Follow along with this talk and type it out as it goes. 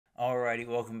Alrighty,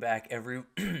 welcome back,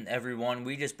 everyone.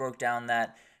 We just broke down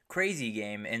that crazy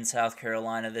game in South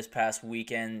Carolina this past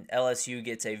weekend. LSU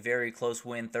gets a very close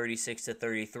win,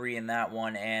 36-33 in that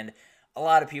one, and a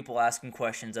lot of people asking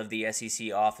questions of the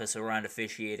SEC office around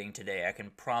officiating today. I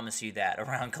can promise you that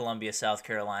around Columbia, South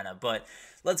Carolina. But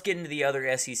let's get into the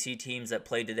other SEC teams that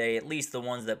played today, at least the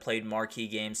ones that played marquee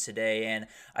games today. And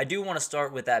I do want to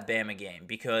start with that Bama game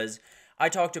because I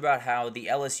talked about how the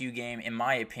LSU game, in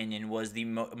my opinion, was the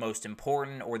most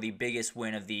important or the biggest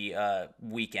win of the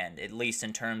weekend, at least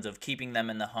in terms of keeping them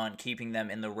in the hunt, keeping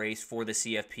them in the race for the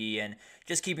CFP, and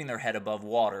just keeping their head above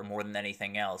water more than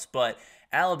anything else. But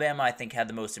Alabama, I think, had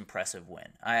the most impressive win.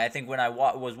 I think when I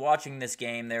was watching this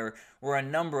game, there were a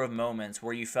number of moments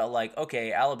where you felt like,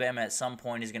 okay, Alabama at some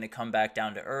point is going to come back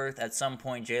down to earth. At some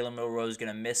point, Jalen Milroe is going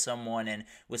to miss someone, and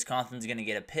Wisconsin's going to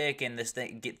get a pick, and this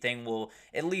thing will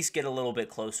at least get a little bit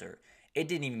closer. It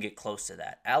didn't even get close to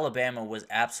that. Alabama was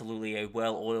absolutely a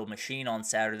well-oiled machine on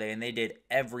Saturday, and they did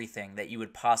everything that you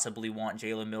would possibly want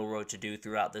Jalen Milroe to do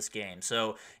throughout this game.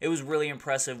 So it was really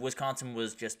impressive. Wisconsin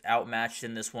was just outmatched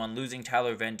in this one. Losing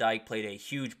Tyler Van Dyke played a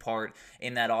huge part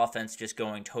in that offense just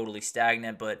going totally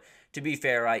stagnant. But to be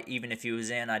fair, even if he was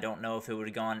in, I don't know if it would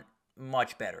have gone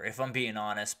much better, if I'm being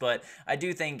honest. But I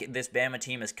do think this Bama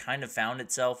team has kind of found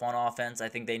itself on offense. I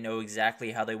think they know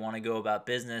exactly how they want to go about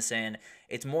business, and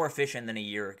it's more efficient than a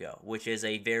year ago, which is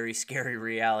a very scary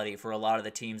reality for a lot of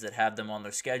the teams that have them on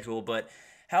their schedule. But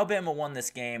how Bama won this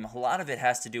game, a lot of it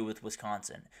has to do with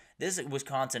Wisconsin. This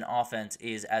Wisconsin offense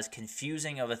is as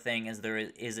confusing of a thing as there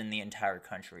is in the entire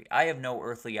country. I have no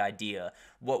earthly idea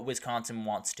what Wisconsin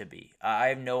wants to be. I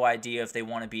have no idea if they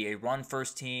want to be a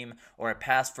run-first team or a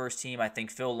pass-first team. I think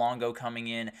Phil Longo coming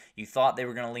in, you thought they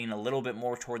were going to lean a little bit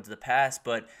more towards the pass,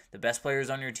 but the best players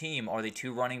on your team are the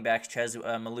two running backs, Ches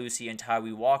Malusi and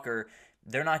Tyree Walker.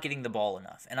 They're not getting the ball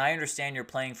enough. And I understand you're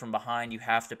playing from behind. You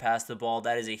have to pass the ball.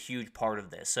 That is a huge part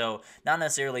of this. So not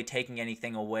necessarily taking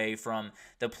anything away from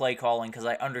the play calling because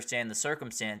I understand the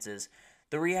circumstances.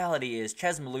 The reality is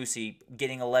Ches Malusi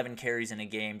getting 11 carries in a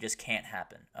game just can't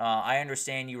happen. I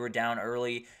understand you were down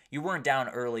early. You weren't down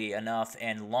early enough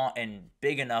and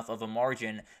big enough of a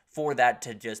margin for that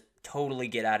to just totally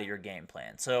get out of your game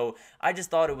plan. So I just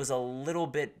thought it was a little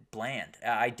bit bland.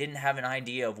 I didn't have an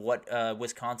idea of what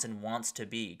Wisconsin wants to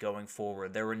be going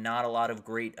forward. There were not a lot of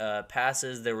great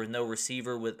passes. There was no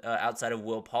receiver with outside of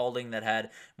Will Paulding that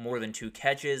had more than 2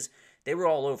 catches. They were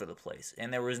all over the place,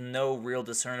 and there was no real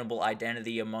discernible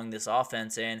identity among this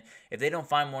offense, and if they don't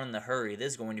find one in the hurry,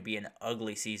 this is going to be an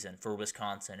ugly season for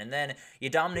Wisconsin. And then you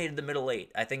dominated the middle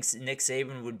 8. I think Nick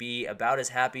Saban would be about as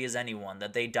happy as anyone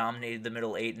that they dominated the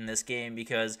middle 8 in this game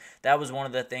because that was one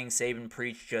of the things Saban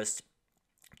preached just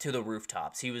to the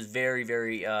rooftops. He was very,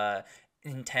 very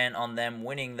intent on them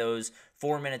winning those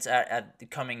 4 minutes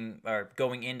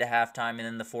going into halftime, and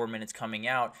then the 4 minutes coming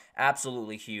out.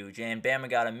 Absolutely huge. And Bama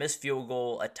got a missed field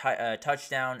goal, a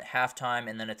touchdown, halftime,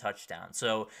 and then a touchdown.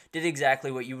 So did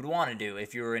exactly what you would want to do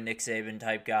if you were a Nick Saban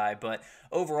type guy. But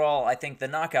overall, I think the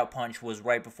knockout punch was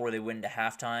right before they went into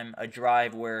halftime. A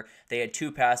drive where they had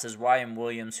 2 passes. Ryan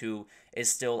Williams, who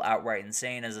is still outright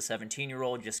insane as a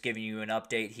 17-year-old, just giving you an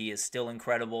update. He is still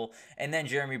incredible. And then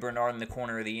Jeremy Bernard in the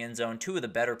corner of the end zone. 2 of the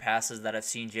better passes that I've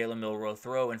seen Jalen Milroe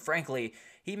throw. And frankly,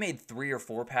 he made 3 or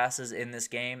 4 passes in this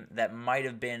game that might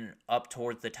have been up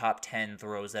towards the top 10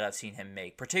 throws that I've seen him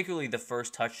make. Particularly the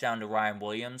first touchdown to Ryan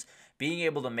Williams. Being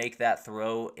able to make that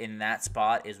throw in that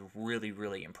spot is really,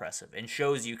 really impressive and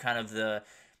shows you kind of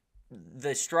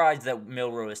the strides that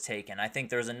Milroe has taken. I think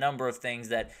there's a number of things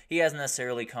that he hasn't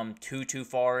necessarily come too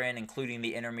far in, including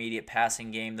the intermediate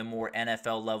passing game, the more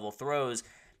NFL level throws.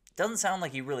 Doesn't sound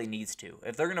like he really needs to.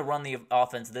 If they're going to run the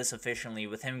offense this efficiently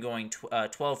with him going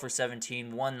 12 for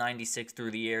 17, 196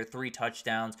 through the air, 3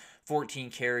 touchdowns, 14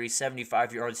 carries,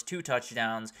 75 yards, 2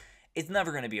 touchdowns, it's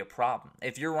never going to be a problem.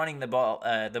 If you're running the ball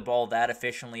that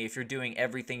efficiently, if you're doing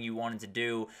everything you wanted to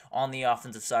do on the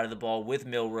offensive side of the ball with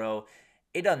Milroe,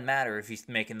 it doesn't matter if he's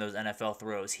making those NFL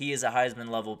throws. He is a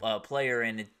Heisman-level player,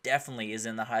 and it definitely is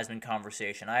in the Heisman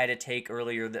conversation. I had a take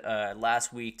earlier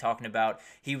last week talking about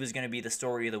he was going to be the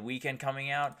story of the weekend coming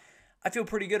out. I feel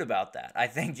pretty good about that. I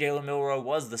think Jalen Milroe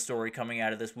was the story coming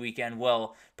out of this weekend.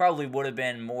 Well, probably would have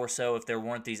been more so if there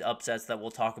weren't these upsets that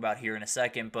we'll talk about here in a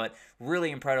second, but really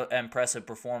impressive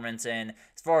performance, and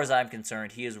as far as I'm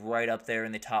concerned, he is right up there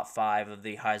in the top 5 of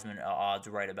the Heisman odds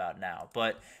right about now.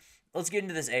 But let's get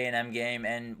into this A&M game,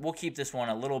 and we'll keep this one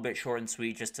a little bit short and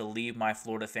sweet just to leave my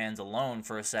Florida fans alone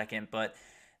for a second, but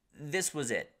this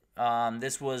was it.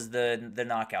 This was the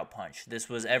knockout punch. This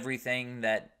was everything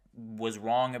that was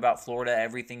wrong about Florida,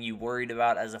 everything you worried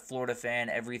about as a Florida fan,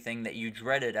 everything that you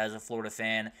dreaded as a Florida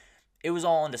fan, it was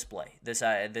all on display this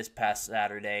past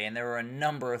Saturday, and there were a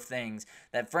number of things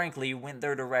that frankly went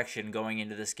their direction going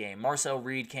into this game. Marcel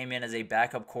Reed came in as a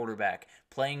backup quarterback,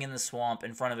 playing in the swamp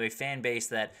in front of a fan base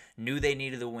that knew they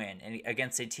needed the win, and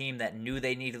against a team that knew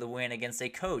they needed the win, against a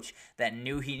coach that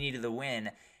knew he needed the win,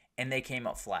 and they came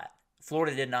up flat.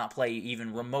 Florida did not play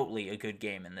even remotely a good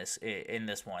game in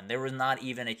this one. There was not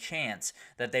even a chance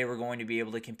that they were going to be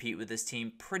able to compete with this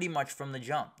team pretty much from the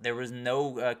jump. There was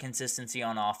no consistency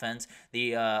on offense.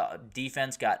 The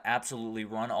defense got absolutely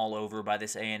run all over by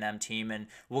this A&M team, and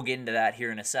we'll get into that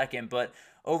here in a second. But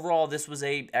overall, this was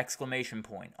a exclamation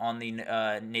point on the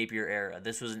Napier era.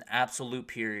 This was an absolute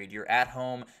period. You're at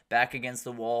home, back against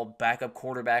the wall, backup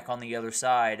quarterback on the other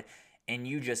side, and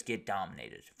you just get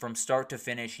dominated. From start to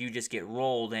finish, you just get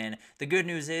rolled. And the good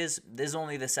news is, this is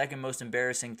only the second most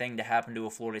embarrassing thing to happen to a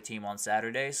Florida team on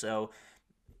Saturday, so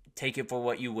take it for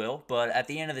what you will. But at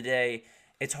the end of the day,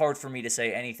 it's hard for me to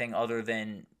say anything other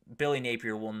than Billy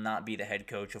Napier will not be the head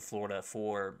coach of Florida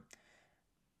for,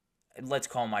 let's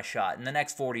call my shot, in the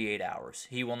next 48 hours.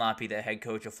 He will not be the head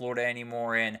coach of Florida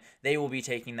anymore, and they will be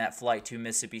taking that flight to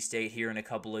Mississippi State here in a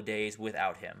couple of days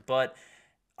without him. But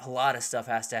a lot of stuff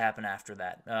has to happen after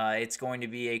that. It's going to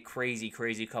be a crazy,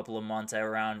 crazy couple of months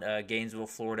around Gainesville,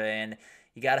 Florida, and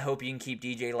you got to hope you can keep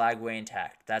DJ Lagway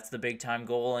intact. That's the big-time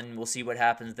goal, and we'll see what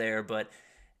happens there, but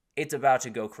it's about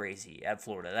to go crazy at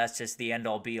Florida. That's just the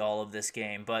end-all, be-all of this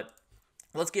game, but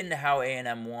let's get into how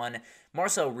A&M won.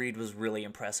 Marcel Reed was really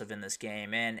impressive in this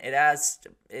game, and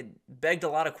it begged a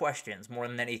lot of questions more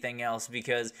than anything else,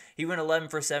 because he went 11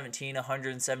 for 17,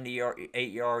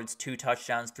 178 yards, 2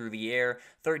 touchdowns through the air,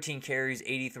 13 carries,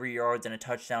 83 yards, and a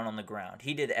touchdown on the ground.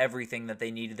 He did everything that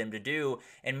they needed him to do,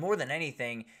 and more than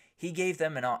anything, he gave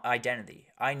them an identity.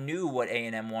 I knew what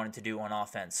A&M wanted to do on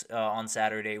offense on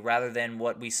Saturday, rather than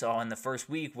what we saw in the first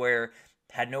week, where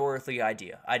had no earthly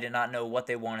idea. I did not know what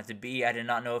they wanted to be. I did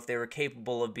not know if they were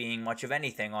capable of being much of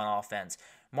anything on offense.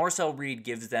 Marcel Reed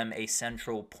gives them a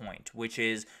central point, which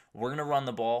is, we're going to run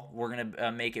the ball. We're going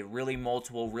to make it really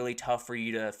multiple, really tough for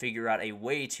you to figure out a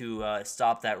way to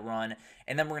stop that run,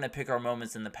 and then we're going to pick our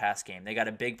moments in the pass game. They got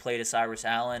a big play to Cyrus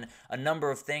Allen, a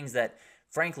number of things that,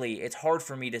 frankly, it's hard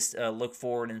for me to look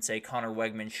forward and say Connor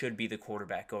Wegman should be the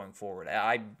quarterback going forward.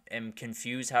 I am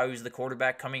confused how he was the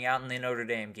quarterback coming out in the Notre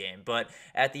Dame game. But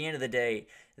at the end of the day,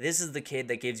 this is the kid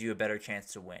that gives you a better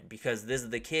chance to win, because this is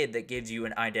the kid that gives you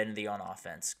an identity on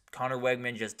offense. Connor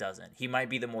Wegman just doesn't. He might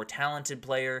be the more talented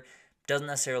player. Doesn't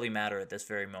necessarily matter at this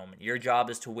very moment. Your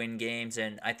job is to win games,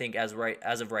 and I think as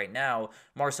of right now,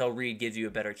 Marcel Reed gives you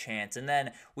a better chance. And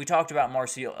then we talked about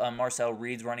Marcel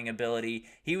Reed's running ability.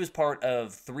 He was part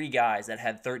of 3 guys that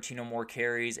had 13 or more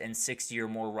carries and 60 or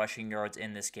more rushing yards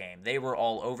in this game. They were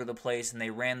all over the place, and they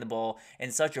ran the ball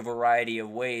in such a variety of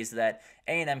ways that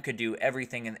A&M could do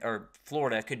everything, or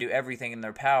Florida could do everything in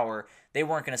their power. They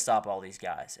weren't going to stop all these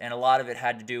guys. And a lot of it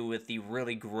had to do with the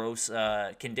really gross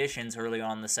conditions early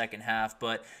on in the second half,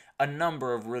 but a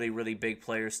number of really, really big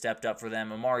players stepped up for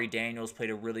them. Amari Daniels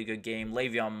played a really good game.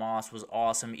 Le'Veon Moss was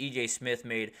awesome. E.J. Smith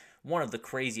made one of the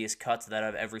craziest cuts that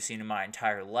I've ever seen in my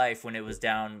entire life when it was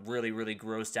down really, really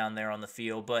gross down there on the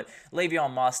field. But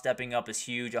Le'Veon Moss stepping up is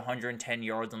huge. 110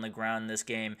 yards on the ground in this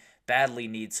game. Badly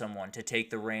needs someone to take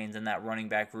the reins in that running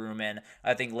back room, and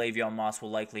I think Le'Veon Moss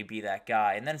will likely be that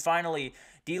guy. And then finally,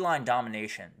 D-line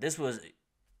domination. This was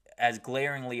as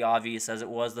glaringly obvious as it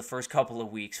was the first couple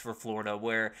of weeks for Florida,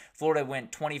 where Florida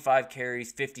went 25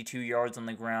 carries, 52 yards on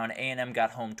the ground. A&M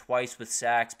got home twice with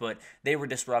sacks, but they were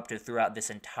disrupted throughout this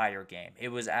entire game. It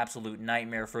was absolute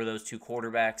nightmare for those 2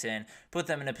 quarterbacks, and put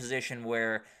them in a position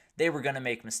where they were going to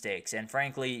make mistakes. And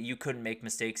frankly, you couldn't make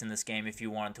mistakes in this game if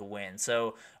you wanted to win.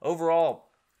 So overall,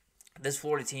 this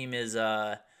Florida team is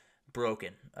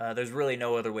broken. There's really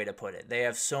no other way to put it. They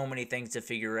have so many things to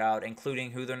figure out,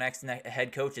 including who their next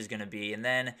head coach is going to be. And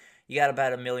then you got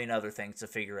about a million other things to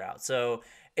figure out. So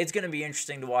it's going to be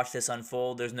interesting to watch this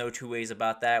unfold. There's no two ways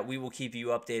about that. We will keep you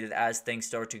updated as things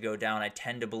start to go down. I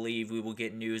tend to believe we will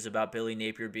get news about Billy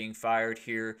Napier being fired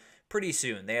here pretty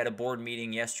soon. They had a board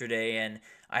meeting yesterday, and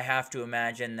I have to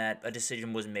imagine that a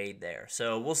decision was made there.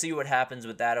 So we'll see what happens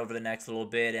with that over the next little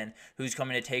bit, and who's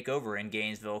coming to take over in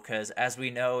Gainesville, because as we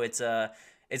know, it's going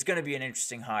to be an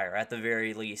interesting hire at the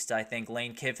very least. I think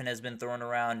Lane Kiffin has been thrown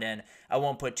around, and I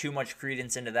won't put too much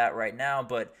credence into that right now,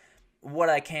 but what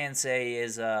I can say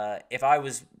is if I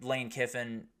was Lane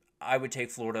Kiffin, I would take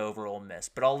Florida over Ole Miss.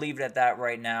 But I'll leave it at that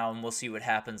right now, and we'll see what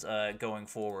happens going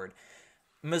forward.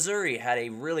 Missouri had a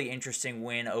really interesting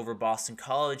win over Boston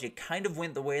College. It kind of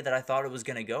went the way that I thought it was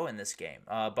going to go in this game.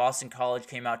 Boston College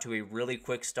came out to a really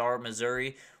quick start.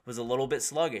 Missouri was a little bit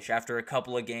sluggish after a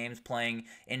couple of games playing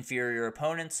inferior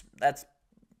opponents. That's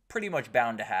pretty much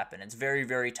bound to happen. It's very,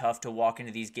 very tough to walk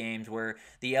into these games where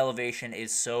the elevation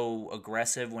is so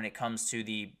aggressive when it comes to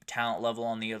the talent level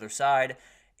on the other side.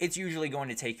 It's usually going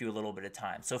to take you a little bit of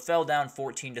time. So fell down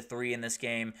 14-3 in this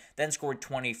game, then scored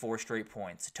 24 straight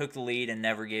points. Took the lead and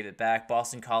never gave it back.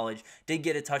 Boston College did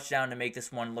get a touchdown to make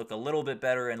this one look a little bit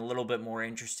better and a little bit more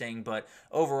interesting, but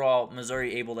overall,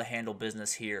 Missouri able to handle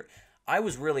business here. I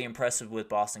was really impressed with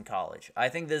Boston College. I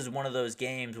think this is one of those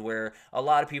games where a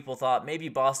lot of people thought maybe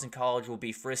Boston College will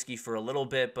be frisky for a little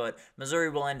bit, but Missouri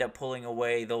will end up pulling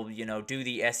away. They'll, do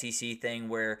the SEC thing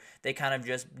where they kind of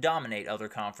just dominate other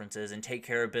conferences and take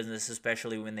care of business,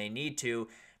 especially when they need to.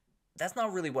 That's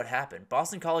not really what happened.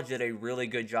 Boston College did a really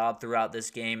good job throughout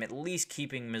this game, at least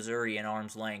keeping Missouri in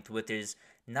arm's length, which is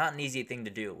not an easy thing to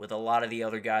do with a lot of the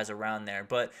other guys around there.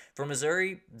 But for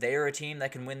Missouri, they are a team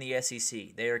that can win the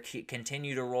SEC. They are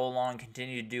continue to roll on,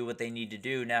 continue to do what they need to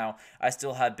do. Now, I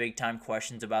still have big-time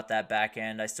questions about that back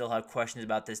end. I still have questions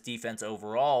about this defense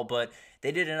overall, but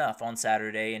they did enough on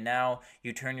Saturday, and now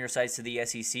you turn your sights to the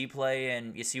SEC play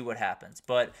and you see what happens.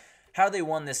 But how they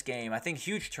won this game, I think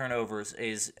huge turnovers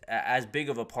is as big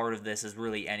of a part of this as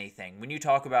really anything. When you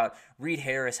talk about Reed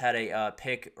Harris had a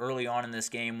pick early on in this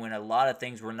game when a lot of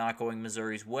things were not going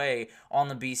Missouri's way on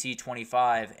the BC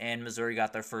 25, and Missouri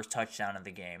got their first touchdown of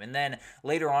the game. And then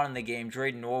later on in the game,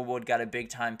 Drayden Norwood got a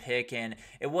big-time pick, and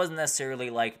it wasn't necessarily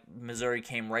like Missouri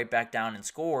came right back down and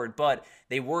scored, but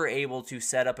they were able to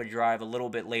set up a drive a little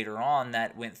bit later on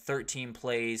that went 13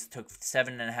 plays, took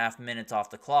 7.5 minutes off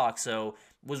the clock, so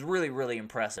was really, really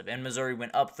impressive. And Missouri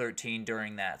went up 13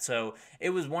 during that. So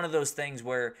it was one of those things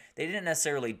where they didn't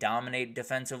necessarily dominate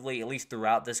defensively, at least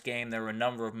throughout this game. There were a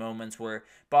number of moments where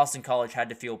Boston College had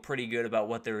to feel pretty good about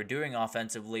what they were doing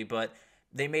offensively, but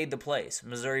they made the plays.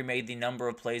 Missouri made the number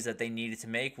of plays that they needed to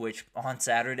make, which on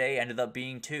Saturday ended up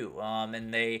being 2.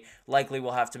 And they likely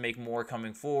will have to make more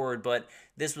coming forward, but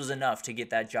this was enough to get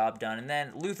that job done. And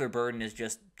then Luther Burden is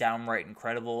just downright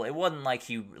incredible. It wasn't like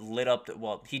he lit up,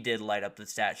 he did light up the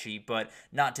stat sheet, but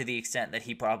not to the extent that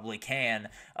he probably can.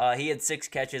 He had 6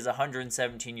 catches,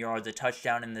 117 yards, a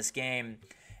touchdown in this game.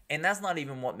 And that's not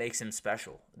even what makes him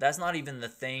special. That's not even the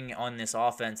thing on this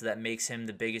offense that makes him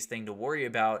the biggest thing to worry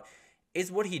about. Is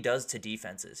what he does to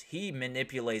defenses. He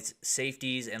manipulates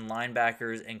safeties and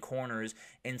linebackers and corners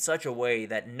in such a way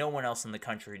that no one else in the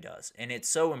country does. And it's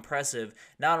so impressive,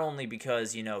 not only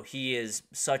because, he is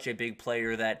such a big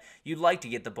player that you'd like to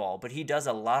get the ball, but he does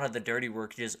a lot of the dirty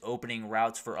work just opening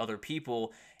routes for other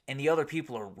people, and the other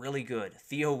people are really good.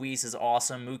 Theo Weiss is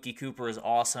awesome. Mookie Cooper is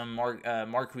awesome.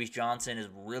 Marquise Johnson is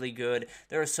really good.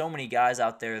 There are so many guys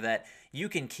out there that you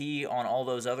can key on all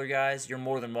those other guys. You're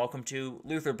more than welcome to.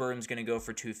 Luther Burden's going to go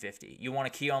for 250. You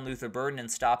want to key on Luther Burden and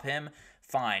stop him?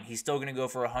 Fine. He's still going to go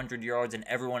for 100 yards, and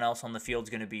everyone else on the field is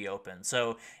going to be open.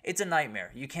 So it's a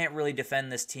nightmare. You can't really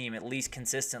defend this team, at least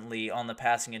consistently, on the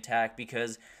passing attack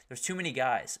because there's too many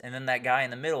guys. And then that guy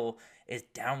in the middle is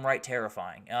downright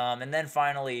terrifying. And then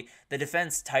finally, the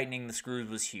defense tightening the screws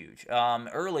was huge.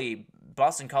 Early,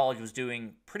 Boston College was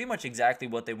doing pretty much exactly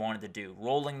what they wanted to do.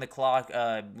 Rolling the clock,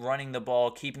 running the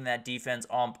ball, keeping that defense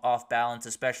off balance,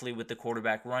 especially with the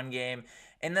quarterback run game.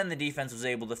 And then the defense was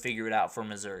able to figure it out for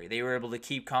Missouri. They were able to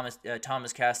keep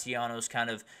Thomas Castellanos kind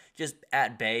of just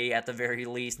at bay at the very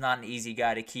least. Not an easy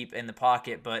guy to keep in the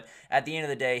pocket, but at the end of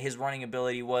the day, his running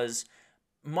ability was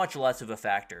much less of a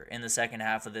factor in the second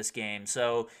half of this game.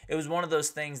 So it was one of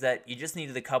those things that you just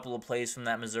needed a couple of plays from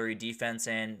that Missouri defense,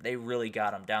 and they really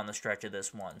got them down the stretch of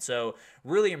this one. So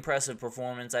really impressive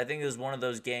performance. I think it was one of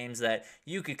those games that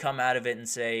you could come out of it and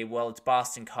say, well, it's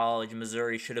Boston College.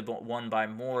 Missouri should have won by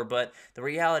more. But the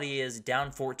reality is down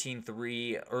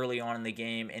 14-3 early on in the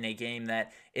game, in a game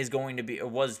that is going to be, or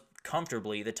was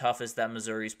comfortably the toughest that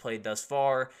Missouri's played thus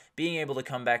far. Being able to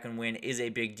come back and win is a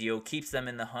big deal, keeps them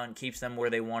in the hunt, keeps them where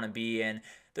they want to be, and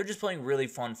they're just playing really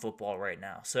fun football right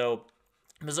now. So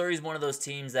Missouri's one of those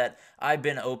teams that I've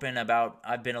been open about.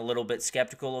 I've been a little bit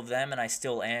skeptical of them, and I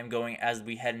still am going as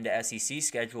we head into SEC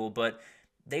schedule, but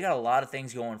they got a lot of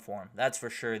things going for them, that's for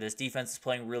sure. This defense is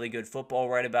playing really good football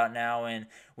right about now, and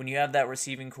when you have that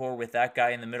receiving core with that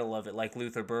guy in the middle of it, like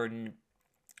Luther Burden,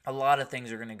 a lot of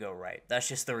things are going to go right. That's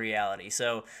just the reality.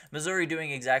 So Missouri doing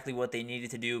exactly what they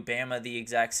needed to do. Bama the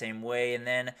exact same way. And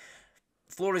then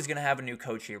Florida's going to have a new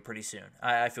coach here pretty soon.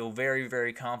 I feel very,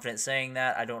 very confident saying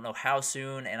that. I don't know how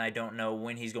soon, and I don't know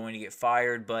when he's going to get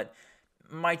fired, but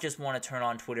might just want to turn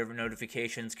on Twitter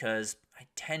notifications because I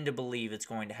tend to believe it's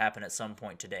going to happen at some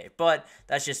point today. But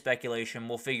that's just speculation.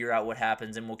 We'll figure out what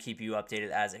happens, and we'll keep you updated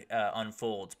as it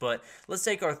unfolds. But let's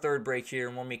take our third break here,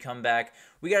 and when we come back,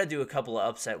 we got to do a couple of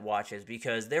upset watches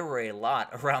because there were a lot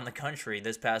around the country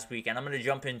this past weekend. I'm going to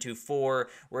jump into 4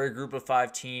 where a group of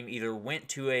 5 team either went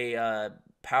to a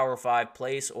Power 5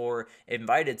 place or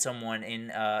invited someone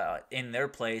in their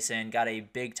place and got a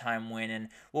big time win, and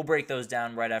we'll break those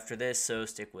down right after this, so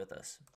stick with us.